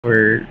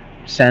or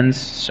sense,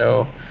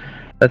 so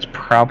that's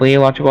probably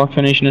a logical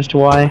explanation as to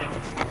why.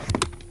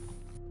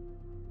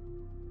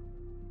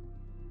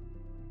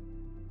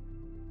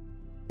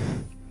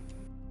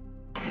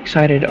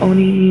 Excited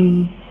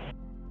Oni.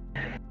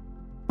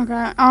 Okay,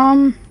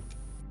 I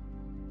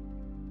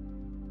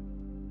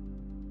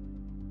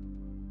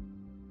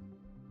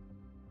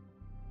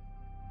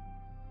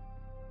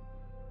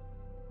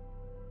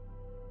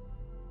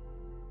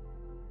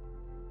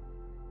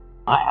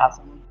have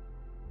some.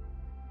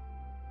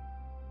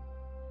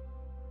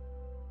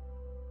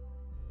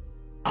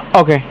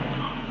 Okay.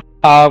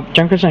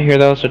 Junker's not here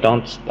though, so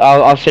don't.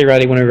 I'll stay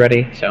ready when we're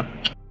ready. So.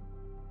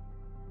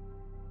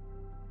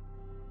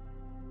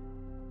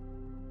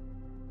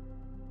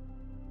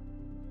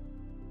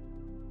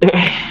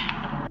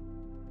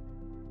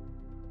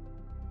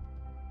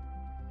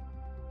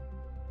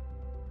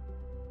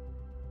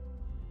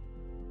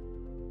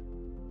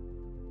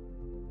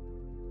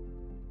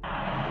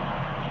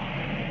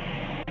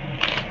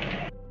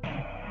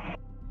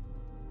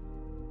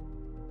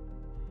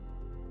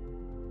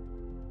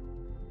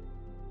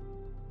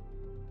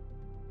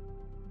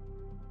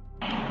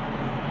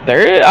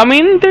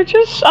 They're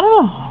just, I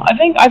don't know.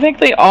 I think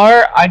they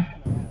are.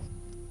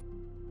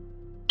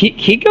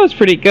 Kiko's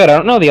pretty good. I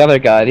don't know the other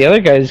guy. The other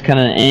guy's kind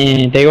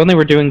of, They only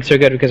were doing so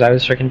good because I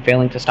was freaking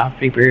failing to stop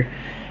Reaper.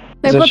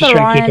 they put the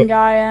Ryan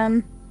guy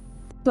in,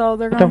 so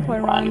they're gonna play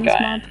Ryan this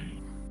map.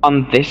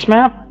 On this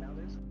map?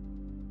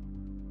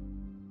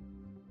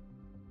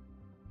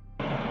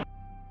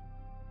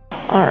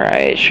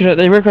 Alright,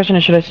 the real question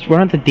is, should I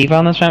run with the D.Va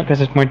on this map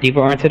because it's more D.Va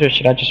oriented, or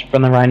should I just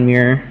run the Ryan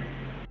mirror?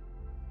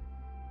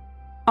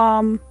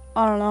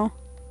 I don't know.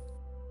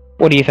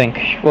 What do you think?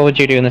 What would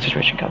you do in this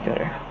situation,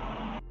 Calculator?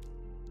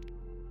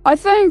 I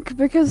think,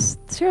 because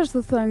here's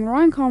the thing,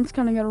 Ryan Comp's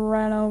kind of get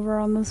ran over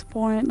on this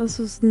point. This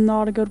is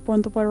not a good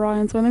point to play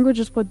Ryan, so I think we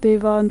just put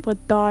D.Va and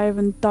put dive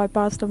and dive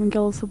past him and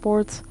kill the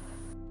supports.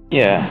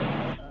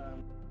 Yeah.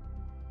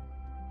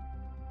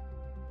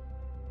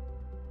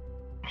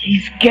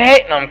 He's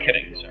gay! No, I'm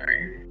kidding,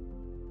 sorry.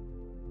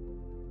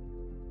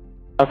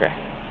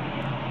 Okay.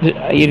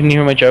 You didn't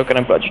hear my joke, and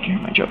I'm glad you didn't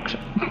hear my joke, so.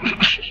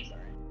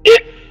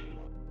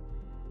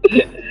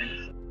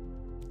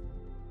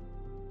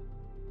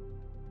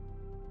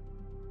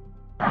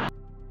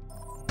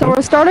 So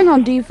we're starting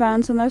on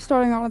defense, and they're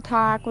starting on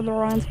attack with the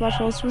Ryan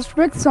specialist. Just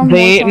pick some.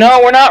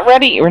 No, we're not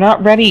ready. We're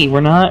not ready.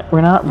 We're not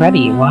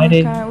ready. Why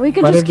did? Okay, we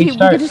could just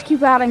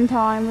keep adding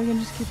time. We can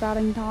just keep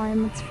adding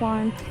time. It's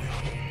fine.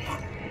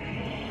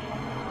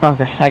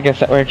 Okay, I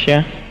guess that works.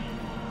 Yeah.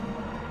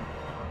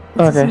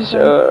 Okay,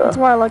 so that's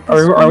why I like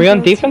this. Are we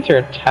on defense or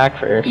attack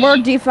first? We're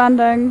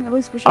defending. At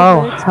least we should.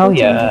 Oh hell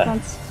yeah!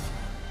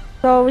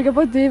 So we can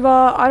put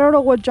D.Va. I don't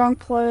know what Junk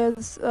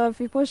plays. If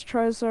he plays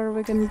Tracer,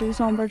 we can do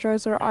Sombra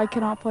Tracer. I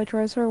cannot play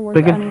Tracer worth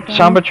anything.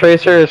 Sombra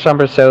Tracer or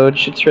Sombra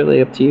Soj. It's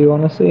really up to you,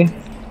 honestly. Okay.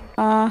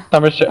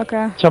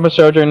 Sombra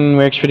Sojourn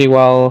works pretty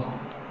well,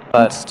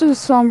 but... Let's do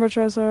Sombra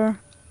Tracer.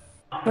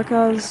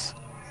 Because...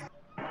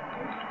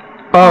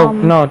 Oh,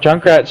 no,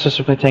 Junkrat's just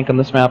to play tank on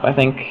this map, I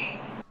think.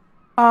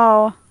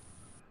 Oh.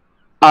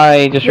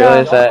 I just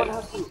realized that.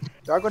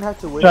 Y'all gonna have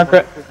to wait.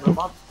 Junkrat.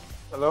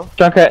 Hello?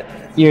 Junkrat,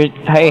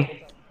 hey.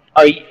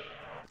 Are you...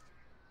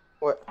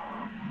 What?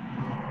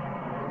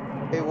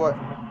 Hey, what?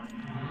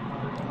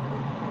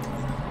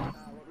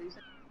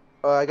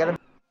 I gotta...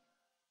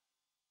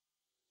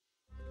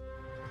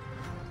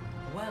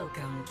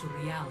 Welcome to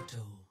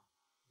Rialto.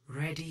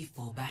 Ready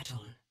for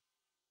battle.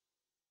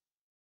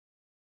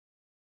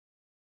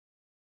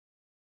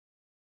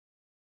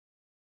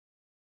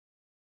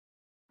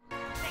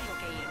 Tengo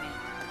que irme.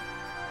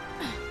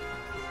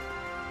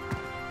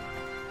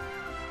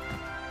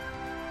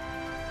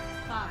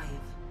 5,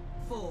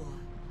 4.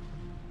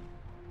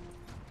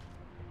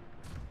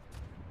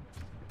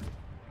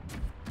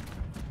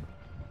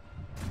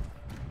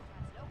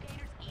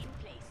 Locators in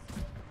place.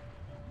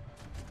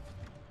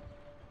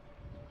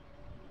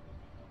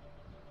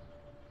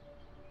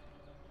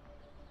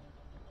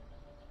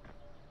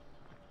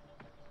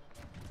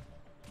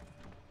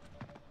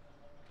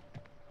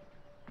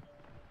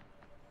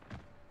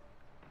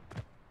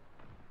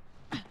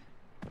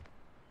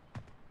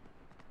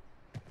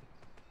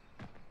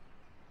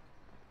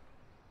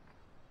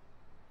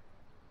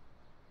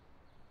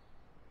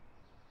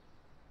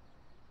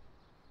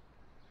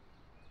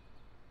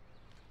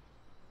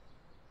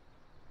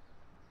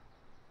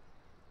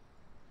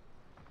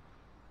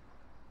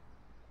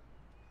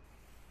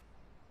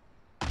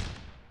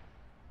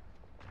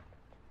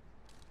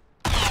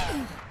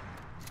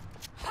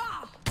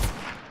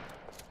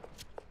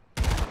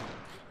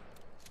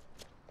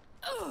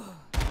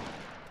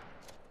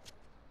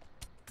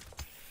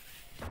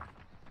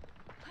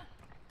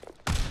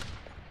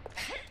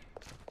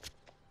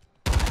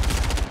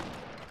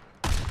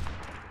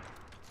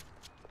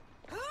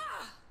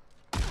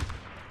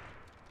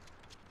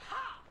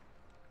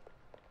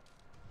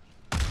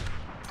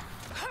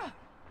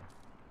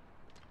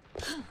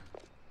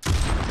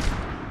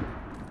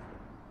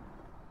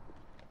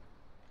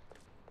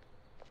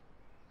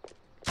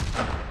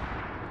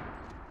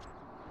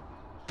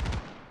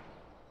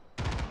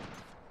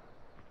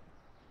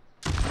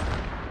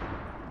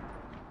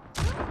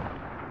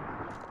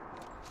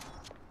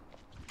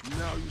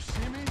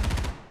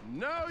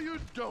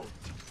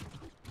 don't.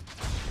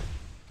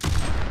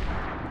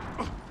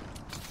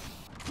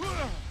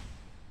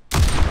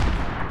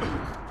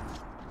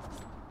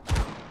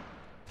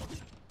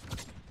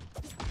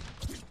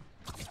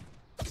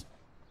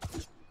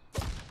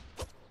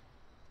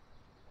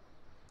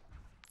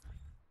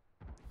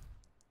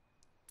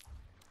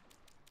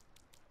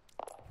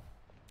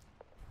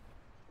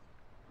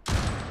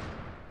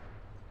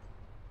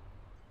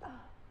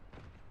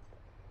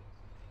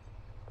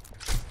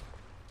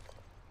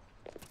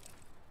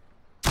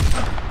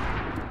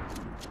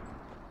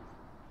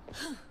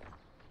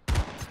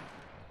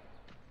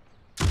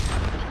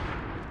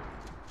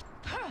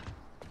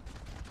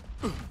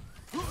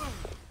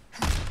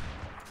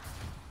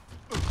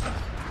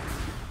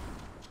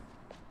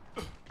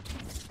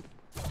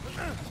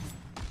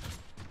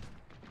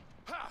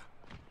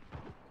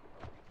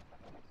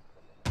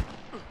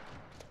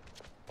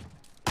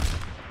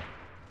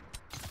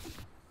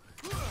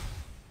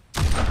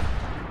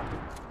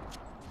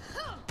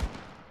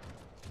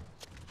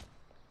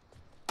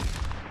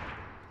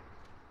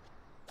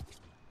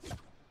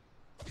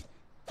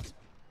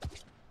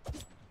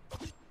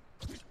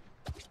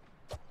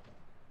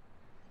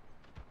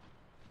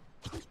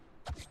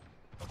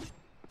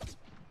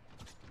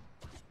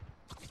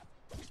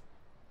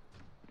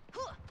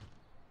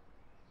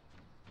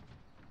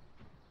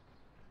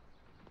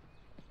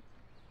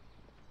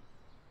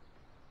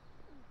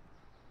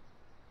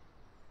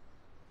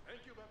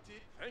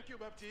 Thank you,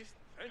 Baptiste.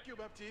 Thank you,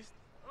 Baptiste.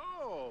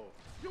 Oh,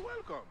 you're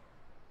welcome.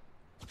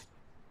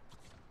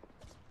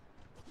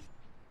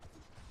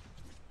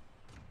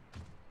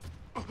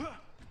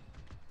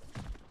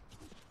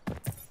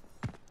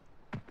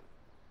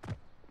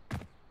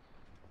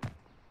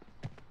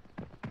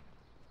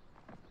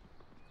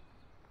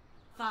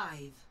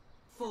 Five,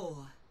 4,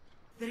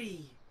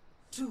 3,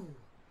 2,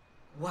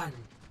 1.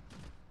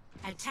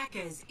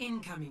 Attackers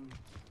incoming.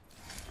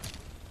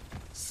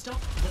 Stop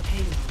the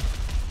payload.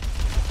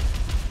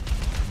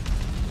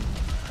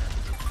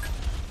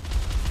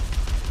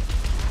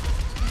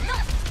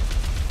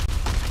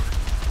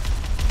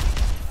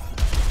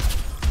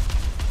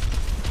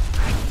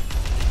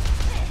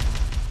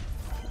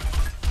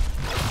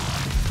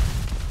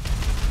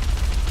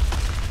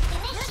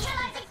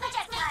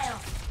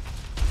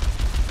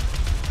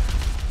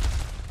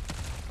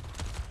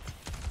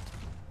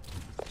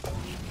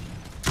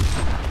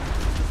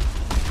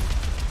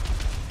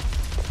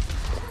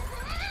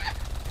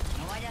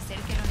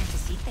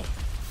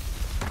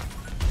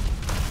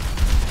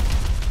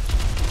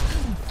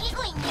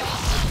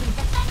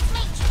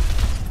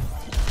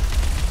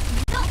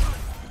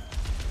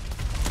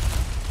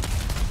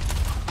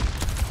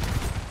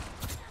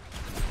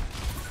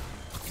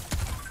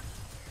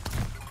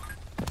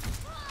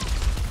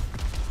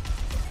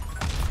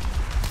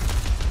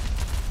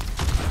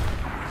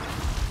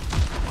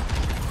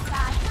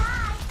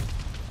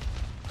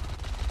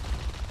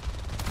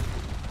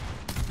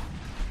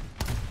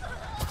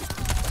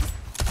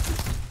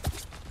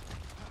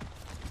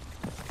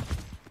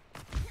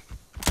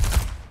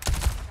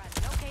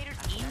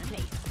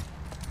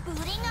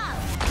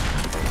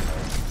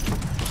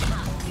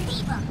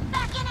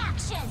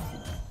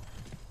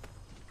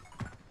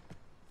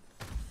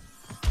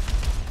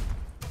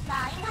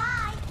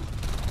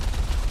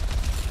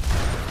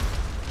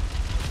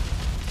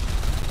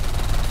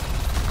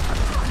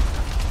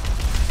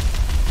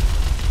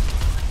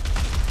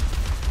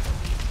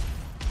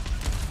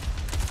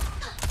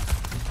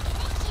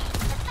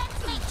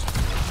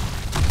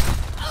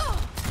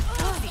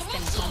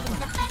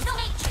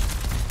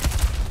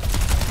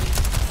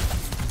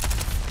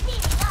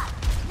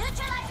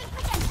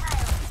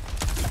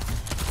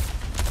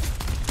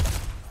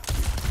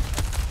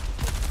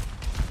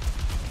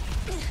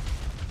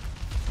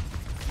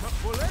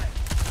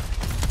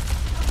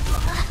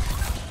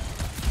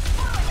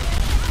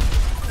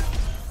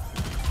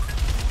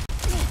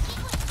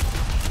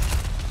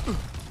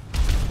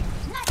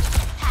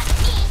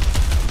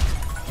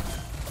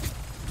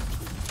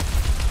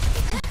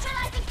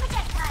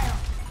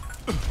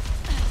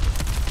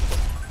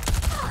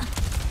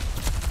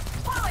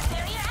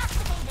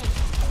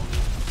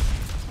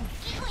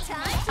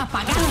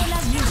 Apagando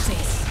las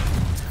luces.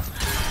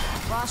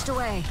 Washed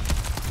away.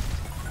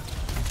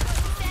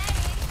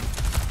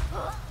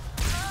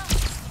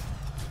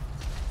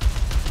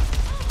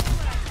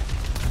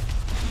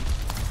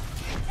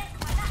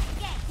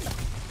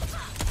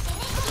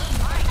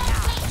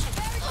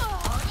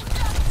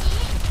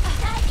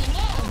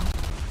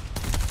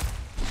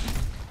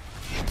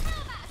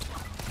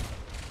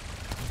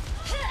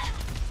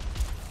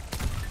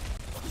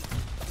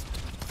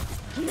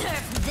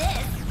 Nerf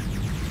this!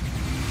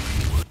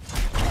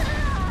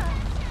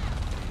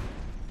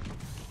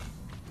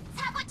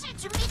 사고칠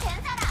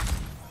준비된 사람!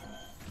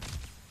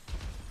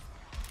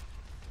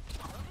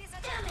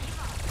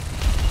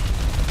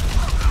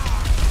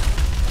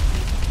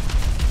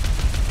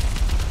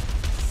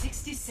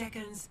 60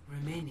 seconds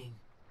remaining.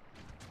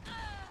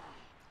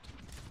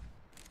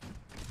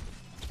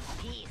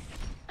 Peace.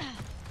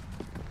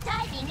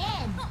 Diving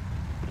in!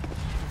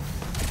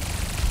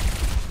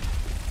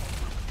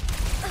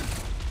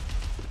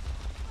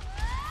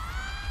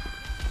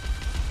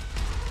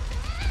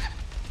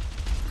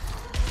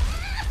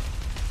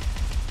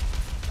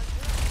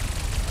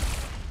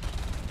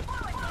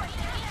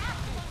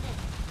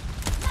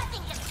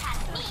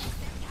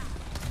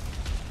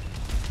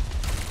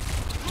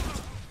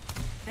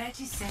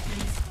 30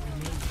 seconds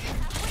remaining.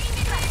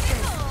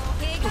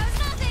 Here goes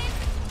nothing.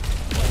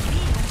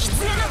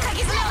 狐の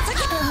鍵爪を解き。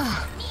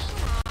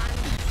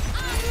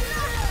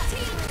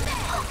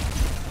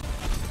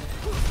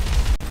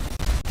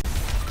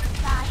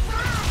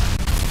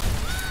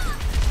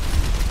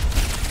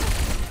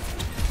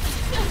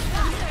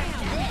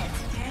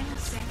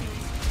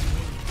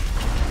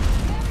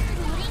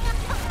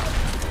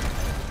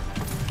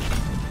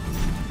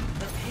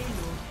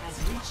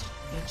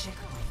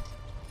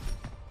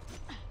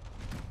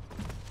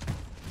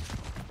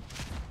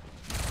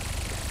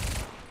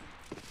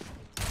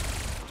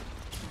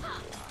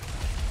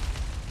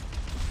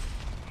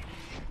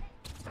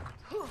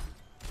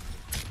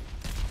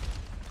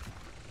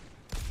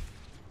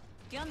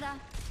¿Qué onda?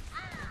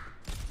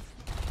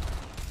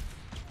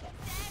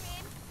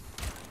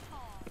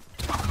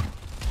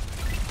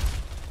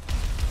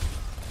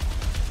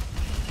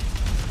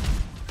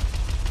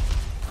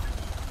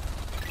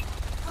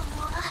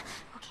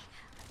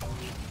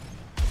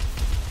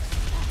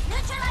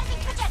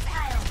 Neutralizing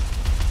projectile.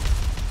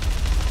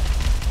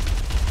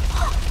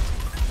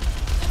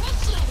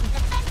 Initiating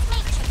defense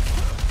matrix.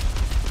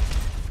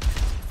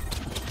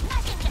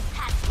 Nothing gets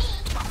past me.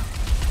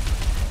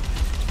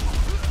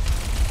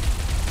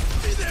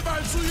 ¡Pide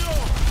mal suyo!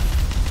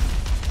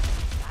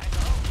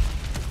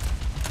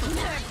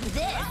 Nerf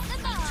this.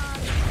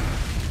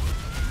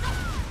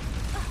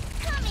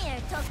 Come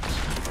here, Toki.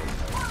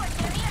 Forward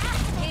barrier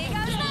activated. Here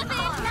goes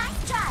nothing. Nice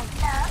try,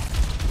 love.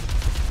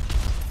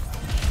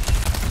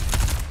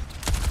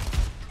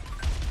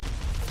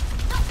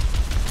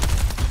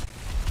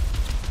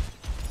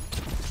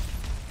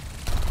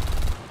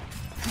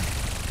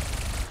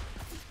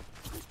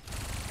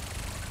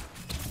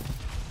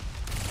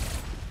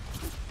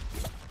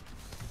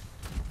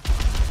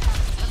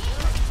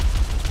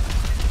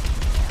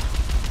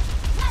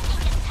 Nothing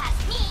gets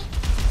past me.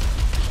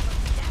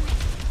 Damn it.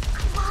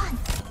 Come on.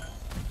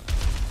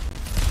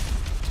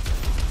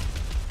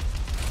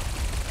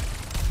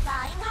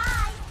 Flying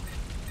high.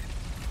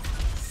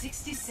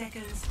 60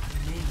 seconds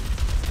remaining.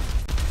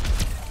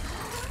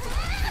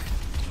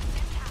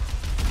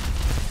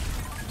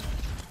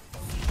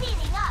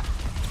 Speeding up.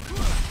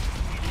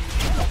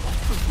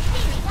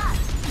 Speeding up.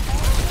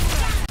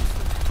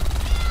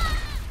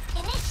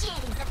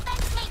 Initiating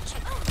defense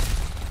matrix.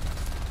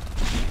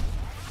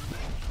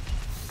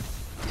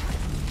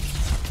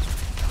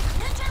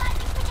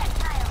 Neutralizing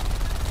projectile.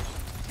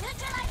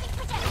 Neutralizing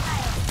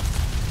projectile.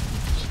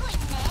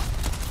 이거있네.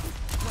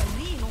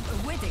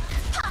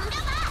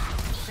 덤벼봐.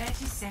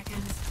 30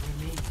 seconds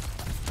remaining.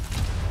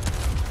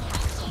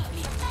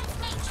 Initiating defense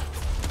matrix.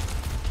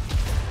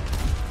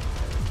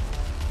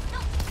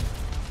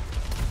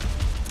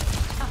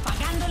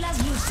 Apagando las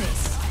luces.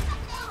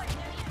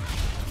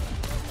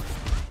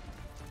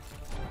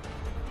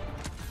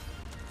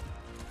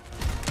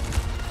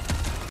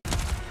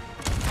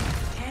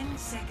 Ten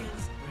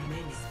seconds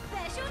remaining.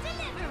 Special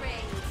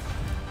delivery.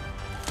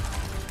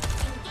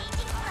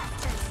 Engaging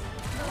clusters.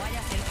 No vaya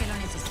a ser que lo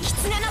necesite.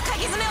 狐の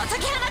鍵爪を解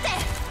き放て。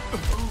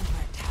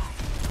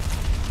 Overtime.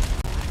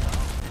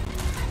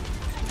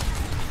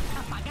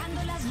 Apagando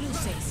las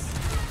luces.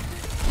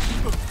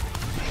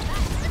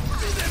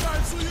 ¡Pide mal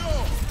suyo!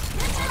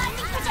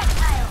 Neutralizing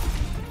projectile.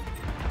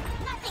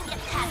 Nothing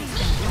gets past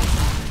me.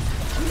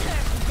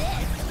 Nerf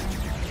this.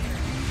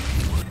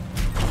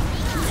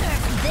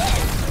 Nerf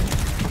this.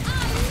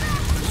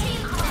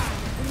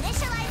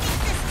 Initializing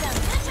system.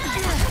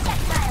 Neutralizing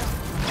projectile.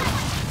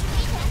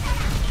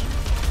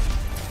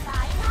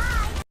 Flying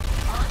high.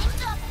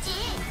 어림도 없지.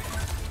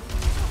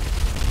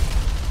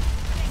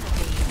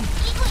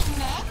 이거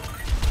있네.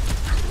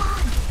 Come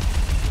on.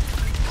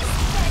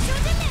 Special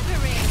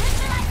delivery.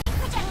 Neutralizing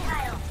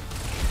projectile.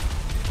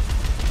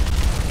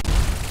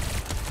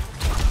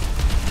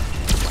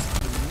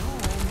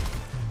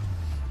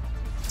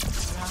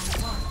 Round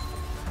one.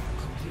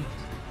 Complete.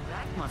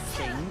 That must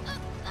sting.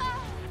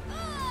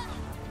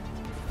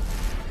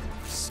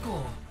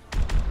 Score.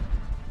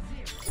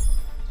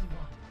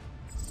 0-1.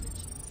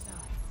 Switching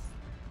sides.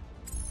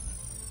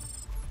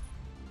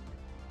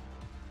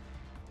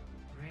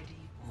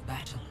 Ready for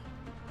battle.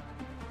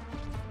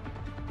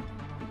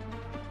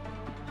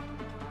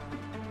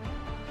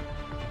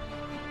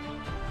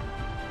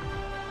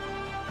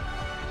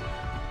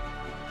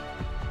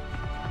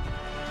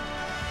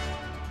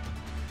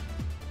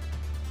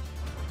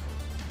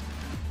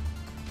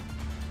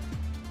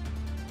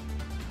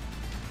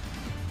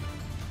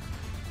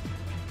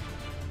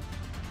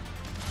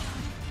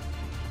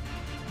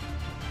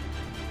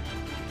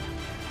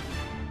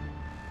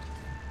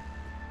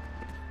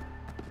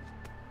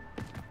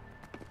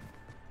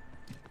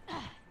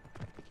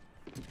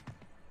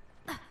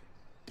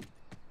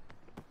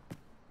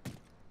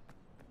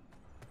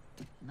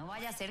 No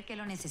vaya a ser que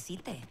lo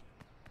necesite.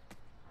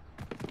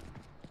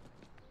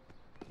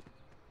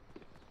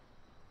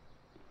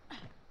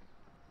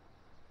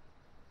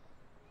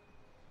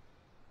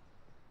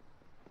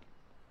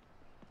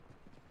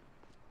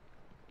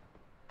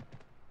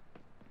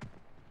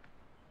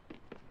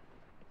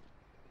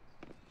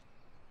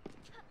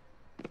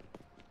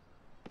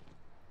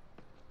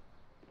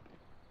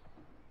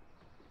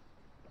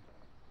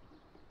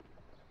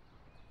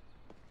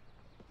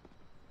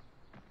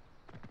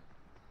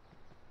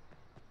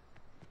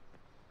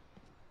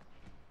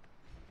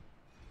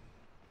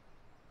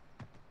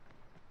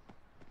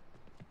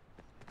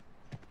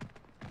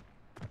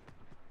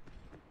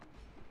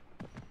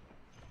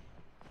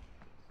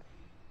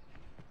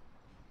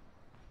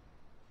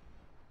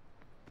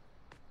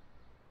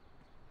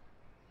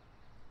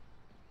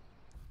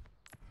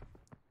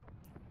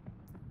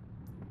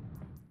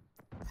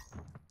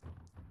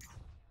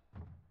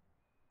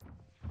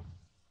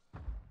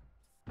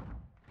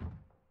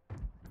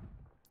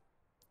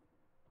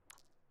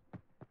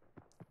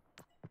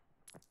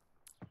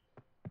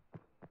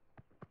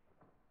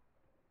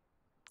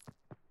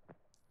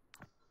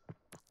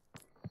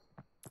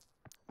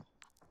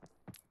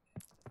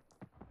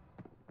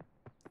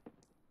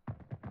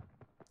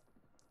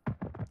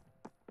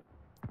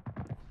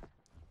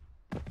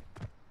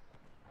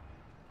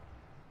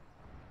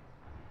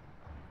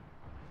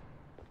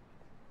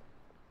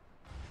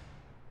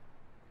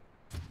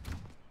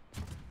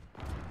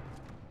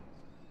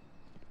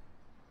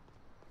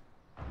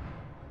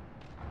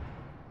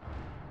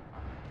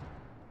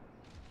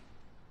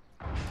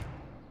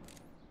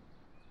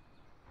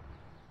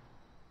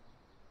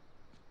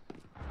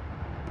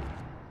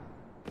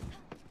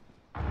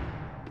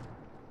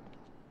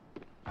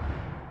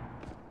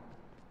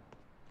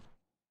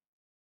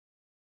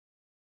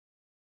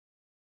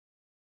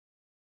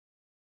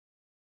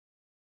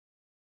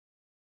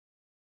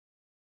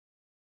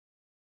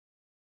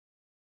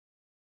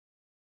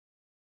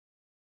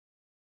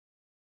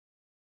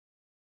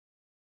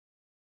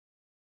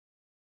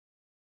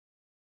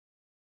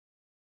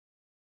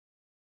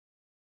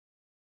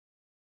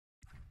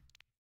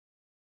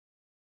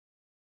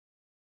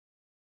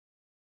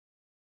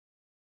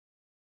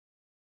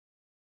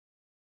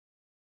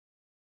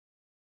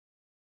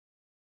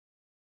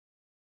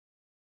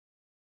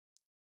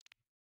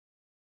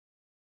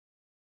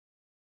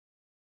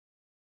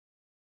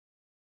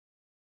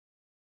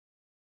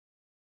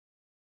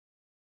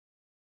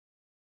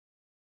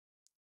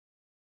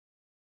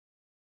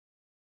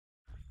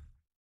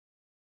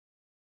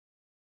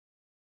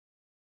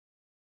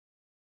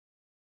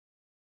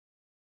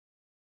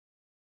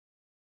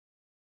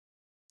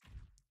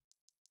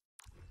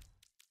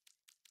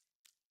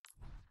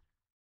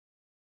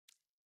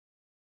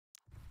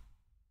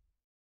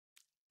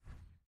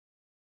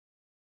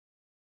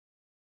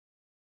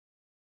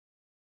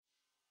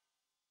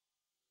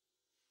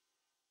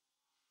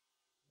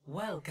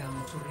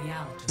 Welcome to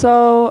Rialto.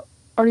 So,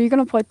 are you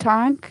gonna play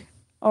tank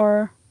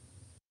or?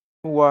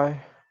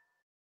 Why?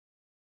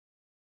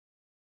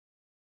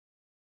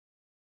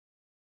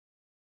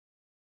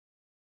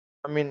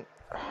 I mean,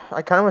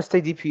 I kind of want to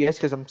stay DPS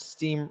because I'm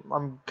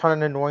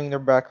kind of annoying their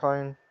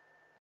backline.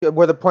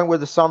 Where the point where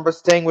the Sombra's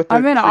staying with I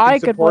their mean, freaking I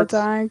could play supports.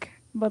 tank,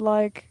 but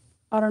like,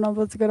 I don't know if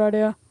that's a good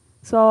idea.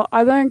 So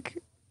I think,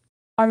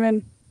 I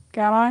mean,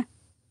 can I?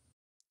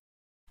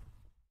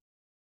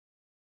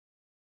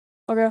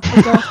 Okay,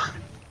 let's go.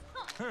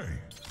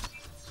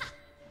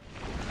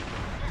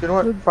 You know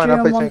what? The Fine,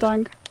 I'll play GM1 tank.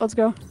 tank. Let's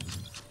go.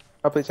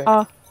 I'll play tank.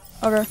 Ah,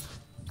 okay.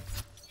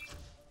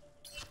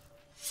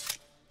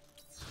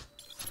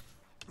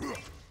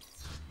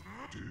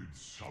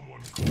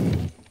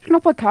 Can I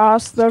play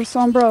cast? Their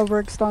Sombra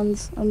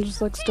overextends and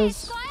just like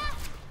stays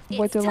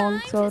way too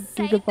long, so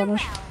you could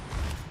punish.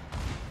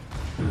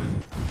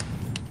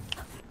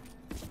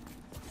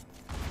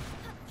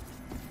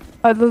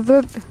 I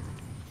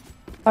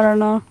don't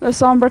know. The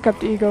Sombra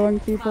kept egoing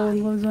people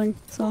and losing,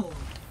 so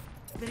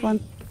it's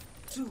fine.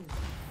 2,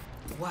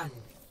 1.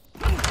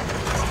 Clear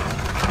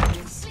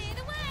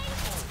the way.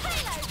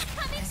 Payload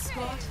coming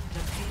Escort through. the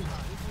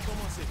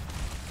payload.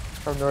 I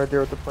have no idea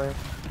what they're playing.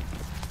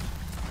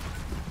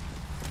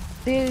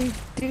 The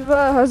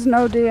Diva has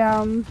no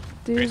DM.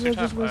 These are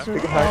just You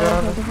wizards. can hide Oh,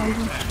 on okay, them.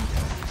 defensive.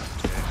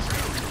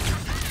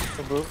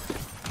 The blue.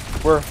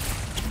 Where?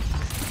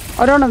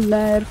 I don't have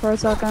nade for a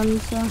second,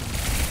 so.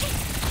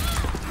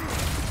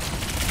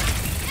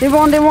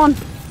 D1.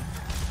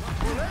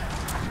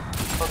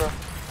 Okay.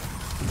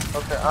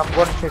 Okay, I'm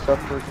going to chase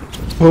upwards.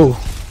 Ooh.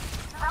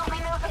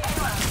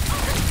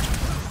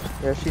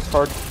 Yeah, she's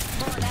hard.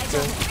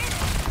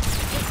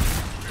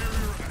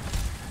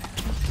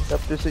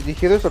 Yep, there's the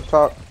healers up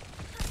top.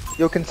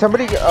 Yo, can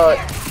somebody,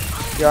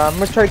 yeah, I'm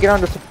gonna try to get on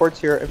the supports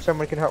here if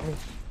someone can help me.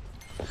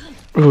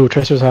 Ooh,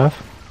 Tracer's half.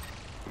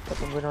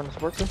 I'm going on the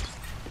supports here.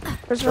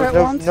 First No, right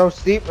no, once. no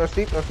sleep, no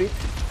sleep, no sleep.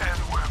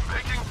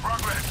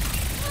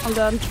 I'm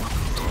dead.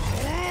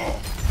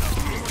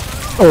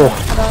 Oh.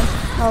 I'm dead.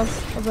 That was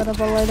a bit of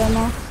a late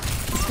demo.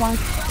 It's fine.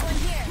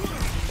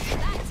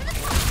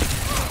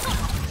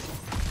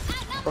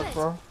 What's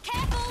wrong?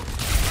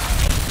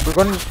 We're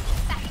going.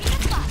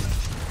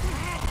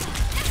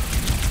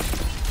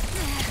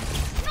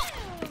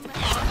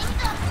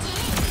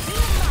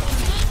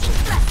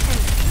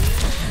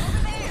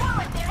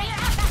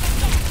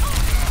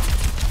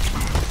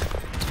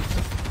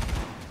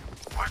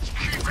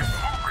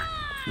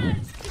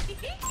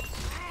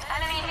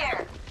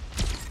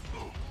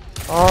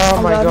 Oh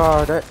I'm my dead.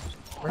 god, I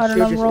my don't shield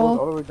know, just roll. rolled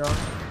all the way down.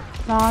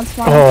 Nah, it's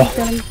fine. Oh. Keep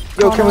getting Yo,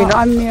 caught can we out. not?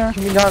 I'm near.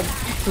 Can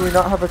we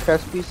not have a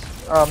cast piece?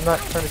 I'm not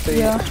trying to say.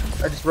 Yeah.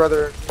 I just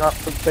rather not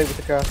play with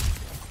the cast.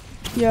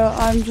 Yeah,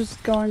 I'm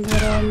just going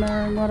Widow and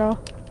marrying Widow.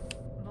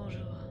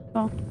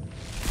 Oh.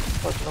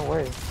 Fuck, no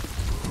way.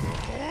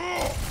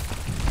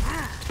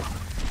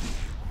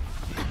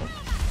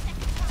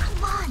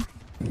 Come on.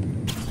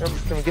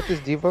 Can we get this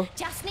diva?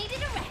 Just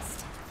needed a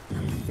rest.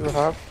 You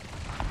have?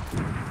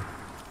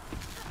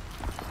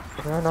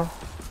 I don't know.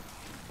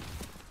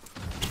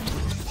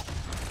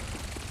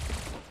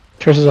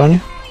 Tracer's on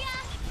you.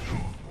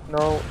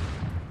 No,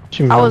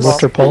 She I was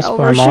left her pulse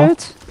by them all.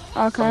 overshoot.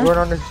 Okay. I'm going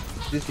on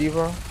this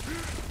diva.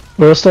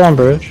 We're still on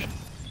bridge.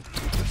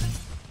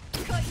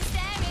 Got you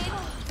staring.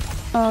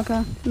 Oh,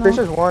 okay. No.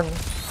 Tracer's one.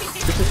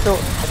 Tracer's still.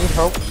 I need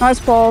help. Nice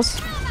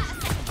pulse.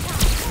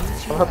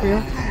 I'm helping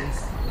you.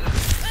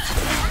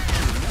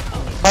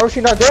 How is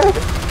she not dead?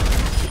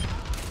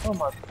 Oh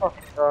my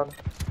fucking god.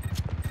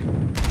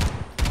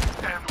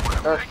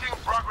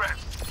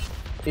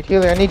 Need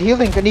healing. I need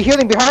healing. I need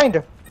healing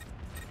behind.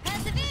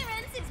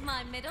 Perseverance is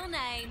my middle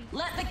name.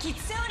 Let the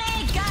kitsune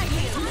guide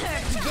you.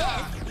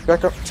 This.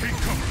 Back up.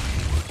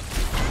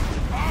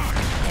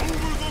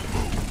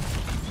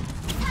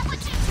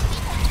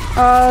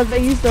 They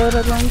used it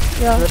at once.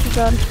 Yeah, she's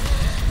dead.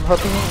 I'm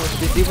helping you with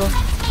this diva.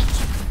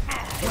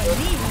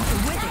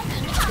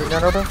 Bring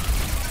that over.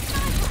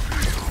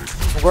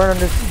 I'm going on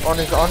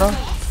his honor.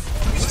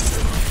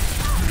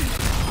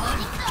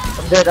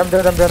 I'm dead. No,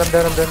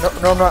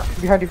 I'm not.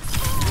 Behind you.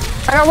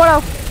 I got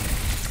Widow.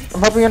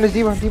 I'm helping you on his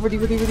diva. Diva,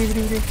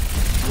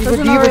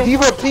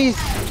 please.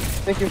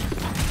 Thank you.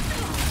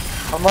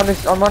 I'm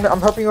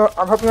helping you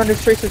on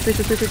this tracer.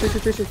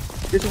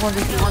 Tracer one.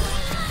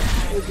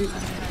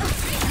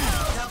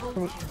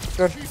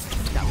 Good.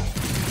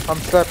 I'm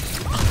slept.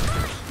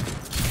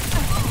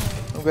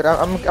 I'm good.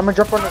 I'm gonna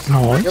jump on this.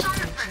 Nice. Yep.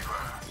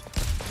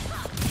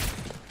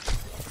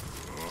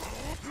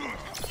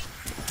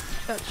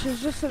 Yeah, she's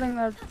just sitting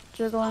there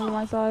jiggling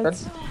my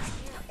sides.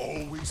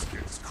 Always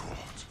gets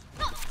caught.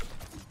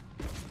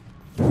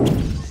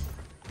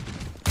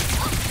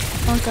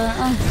 Okay.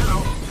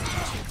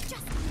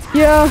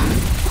 Yeah.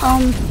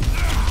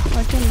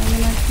 I can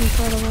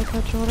sort of like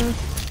catch order.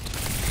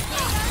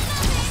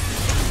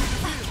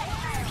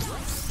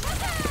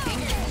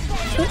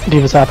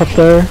 Diva's half up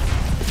there.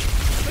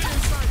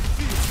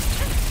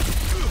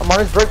 I'm on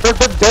his break,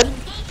 dead.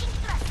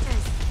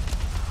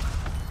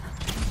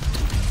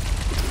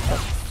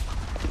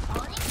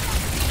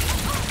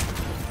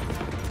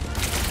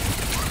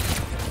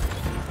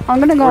 I'm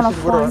gonna go on a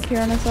Versus Widow. flank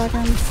here in a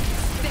second.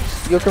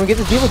 Yo, can we get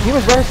the Diva?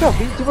 Diva's by herself.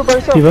 Diva by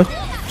herself. Diva.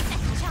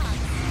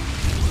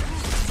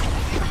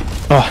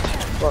 Oh.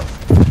 What?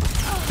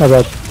 My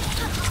bad.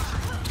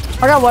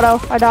 I got Widow.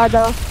 I died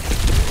though.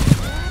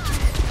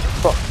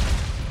 Fuck.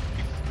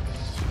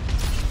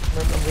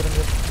 I'm good, I'm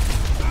good.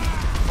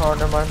 Oh,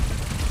 never mind.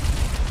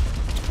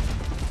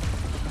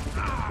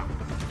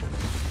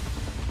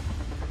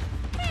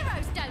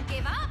 Heroes don't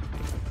give up.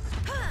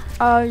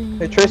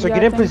 Hey Tracer, yeah,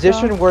 get I in think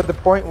position so. where the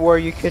point where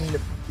you can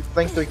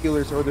flank their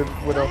healers or the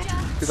Widow.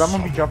 Because I'm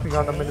gonna be jumping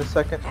on them in a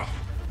second.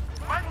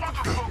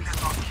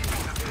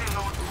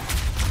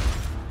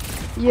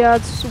 Yeah,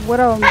 it's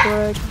Widow and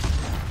Brig.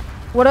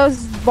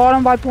 Widow's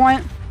bottom by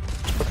point.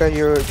 Okay,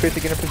 you're Tracer,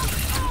 get in position.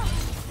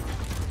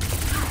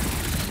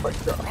 My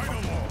God.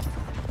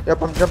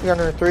 Yep, I'm jumping on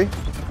her in 3.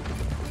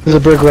 There's a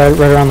brig right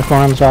around the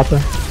corner on the top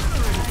there.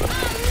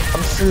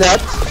 I'm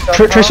slept.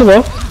 Tracer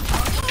low.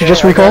 She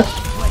just recalled.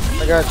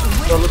 I got you.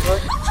 So look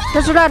like.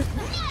 Tracer dead.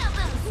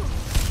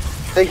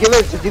 The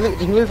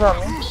healers on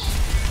me.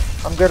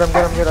 I'm good, I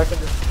can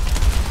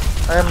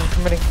just. I am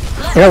committing.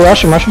 Yeah,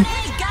 rush him.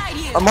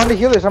 I'm on the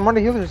healers, I'm on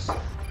the healers. I'm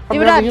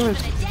Diva on the dead. healers.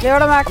 They were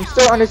max. I'm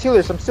still on the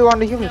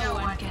healers,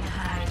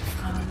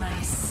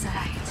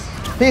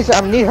 Please,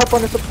 I need help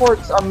on the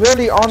supports. I'm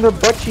literally on their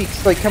butt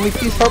cheeks. Like, can we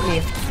please help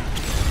me?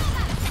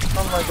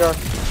 Oh my God.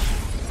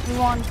 We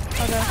won.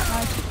 Okay,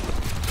 nice.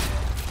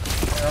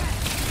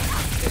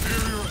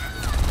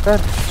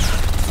 Dead.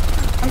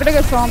 I'm gonna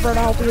get Somber to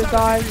help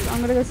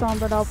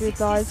you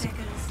guys.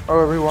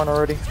 Oh, we won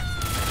already.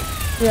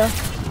 Yeah.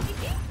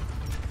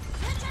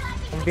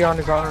 I'm gonna be on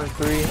his honor in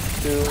 3,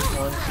 2,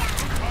 1.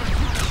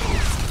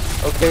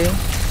 Okay.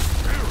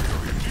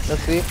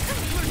 Let's see.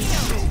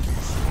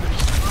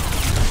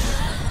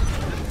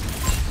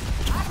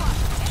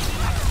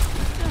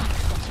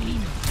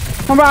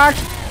 Come back.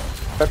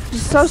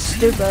 You're so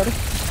stupid.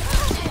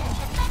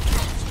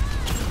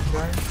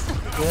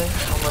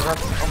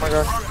 Oh my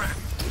God.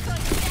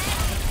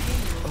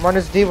 I'm on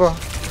his Diva.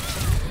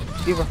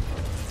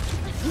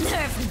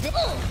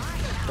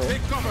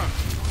 Take cover.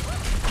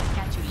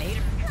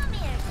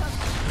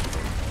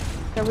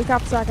 Okay, we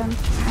cap second.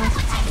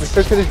 Nice. We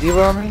stick to the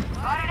Diva on me?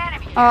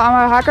 I'm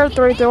a hacker.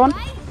 3, 2, 1.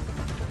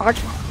 Hack.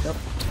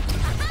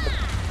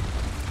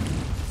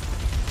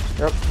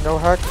 Yep, no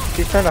hack.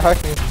 She's trying to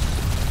hack me.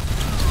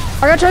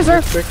 I got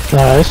Tracer.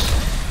 Nice.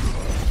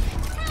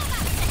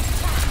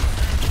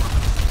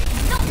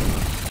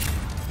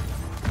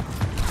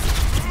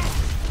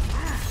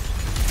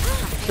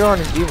 Still on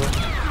his Diva.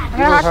 I'm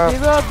gonna hack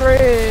Diva.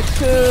 3,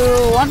 2,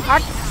 1.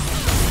 Hack.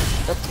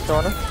 Yep, still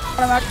on her.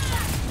 I'm hack.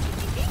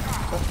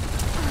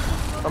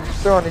 I'm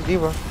still on the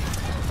Diva.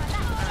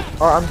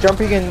 Oh, I'm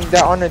jumping in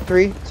that on a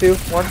 3, 2,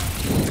 1.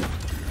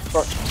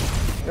 Fuck.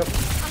 Yep.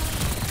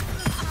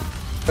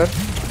 Dead.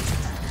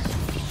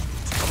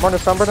 I'm on the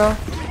Sombra now.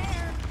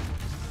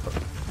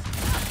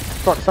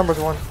 Fuck, Sombra's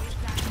 1.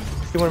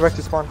 He went back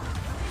to spawn.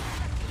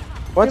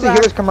 Once the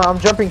healers come out, I'm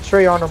jumping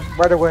straight on them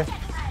right away.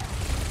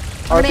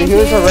 Oh, the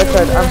healers are right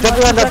side. I'm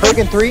jumping on that break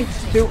in 3,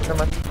 2. Never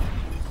mind.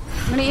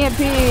 I'm gonna EMP.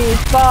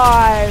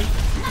 5,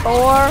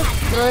 4,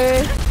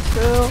 3, 2,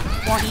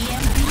 1.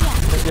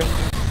 Thank you.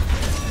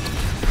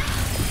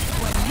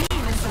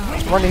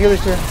 I'm on the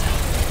healers here.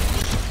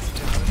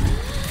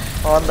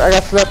 Oh, I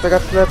got slept. Fuck.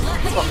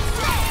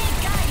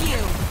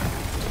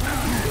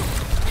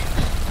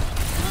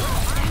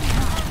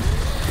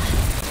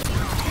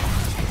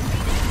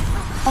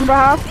 On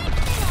behalf.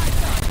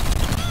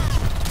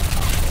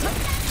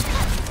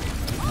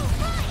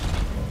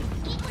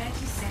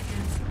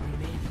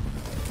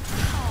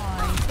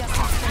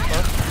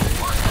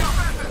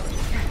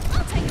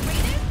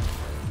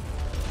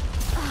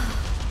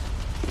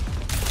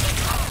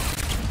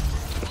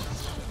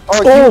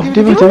 Oh,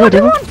 Diva.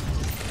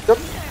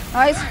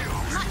 Nice.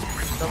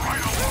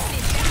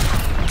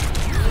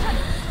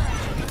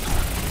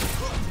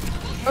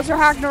 What's your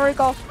hack, no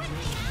recall?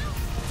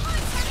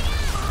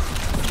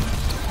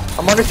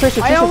 I'm on the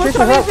Tracer. I almost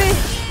got Help. easy.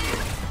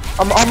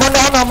 I'm on no.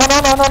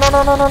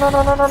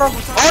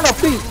 Oh no,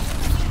 please.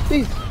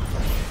 P,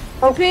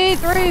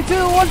 3,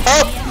 2, 1.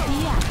 Help.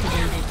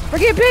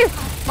 Ricky P.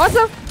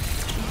 Awesome.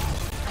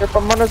 Yep,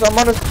 I'm on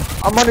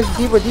his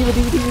Diva.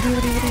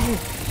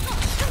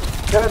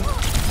 Dead.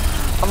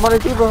 I'm on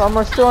his Diva.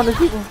 I'm still on his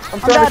Diva. I'm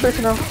still on the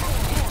Tracer now.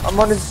 I'm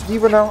on his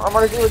Diva now. I'm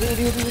on his Diva.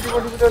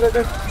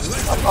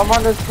 I'm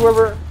on this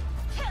whoever.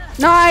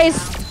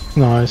 Nice.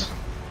 Nice.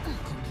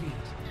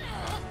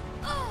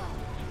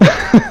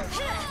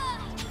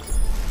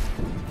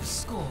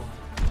 Score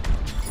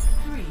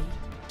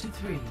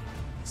 3-3.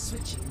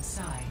 Switching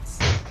sides.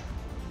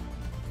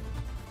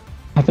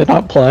 Are they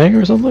not playing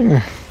or something?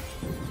 Or?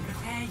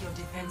 Prepare your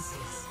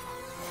defenses.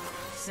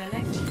 Select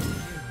your hero.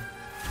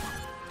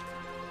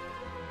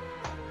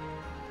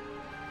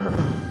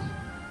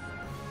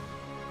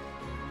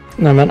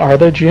 No, I meant, are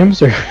there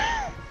GMs or?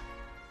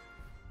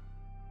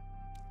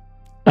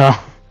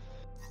 Oh.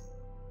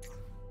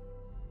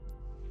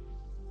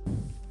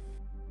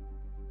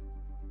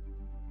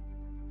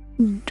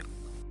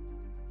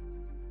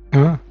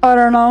 Huh? I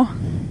don't know.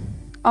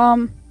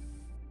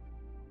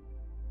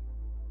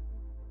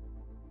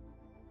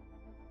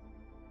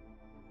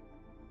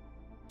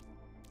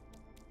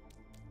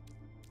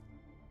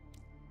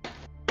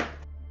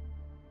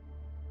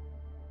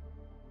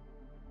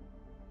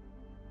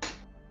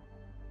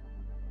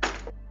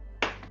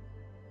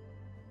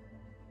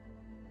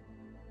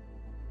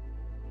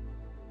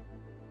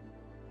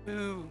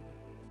 Ooh.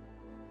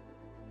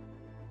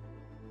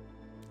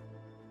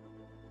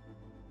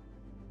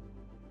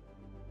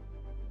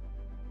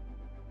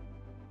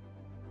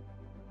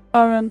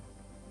 I mean,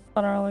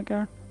 I don't really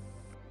care.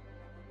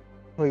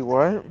 Wait,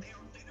 what?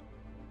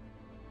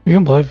 You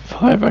can play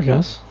 5, I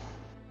guess.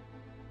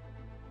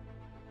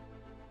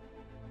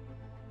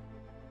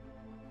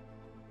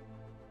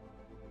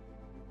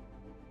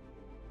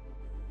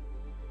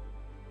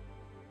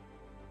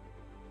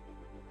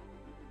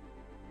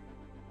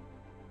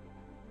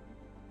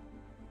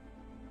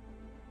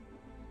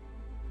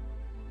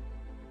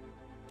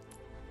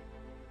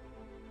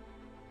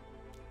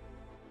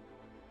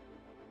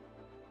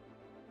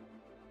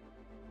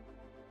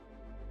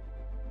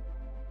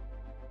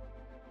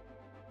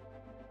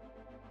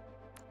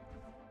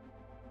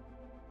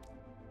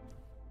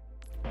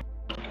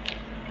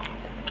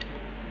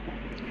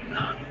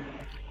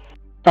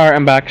 Alright,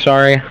 I'm back,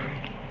 sorry.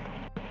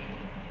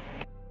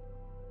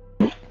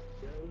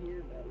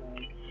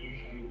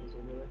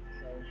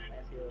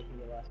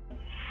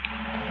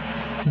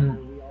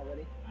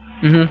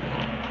 Mm-hmm.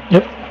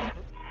 Yep.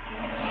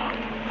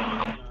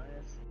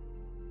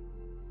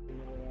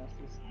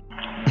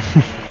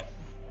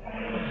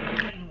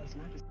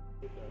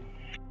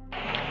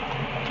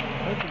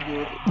 Nothing to do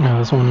with it. Yeah,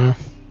 this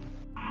one.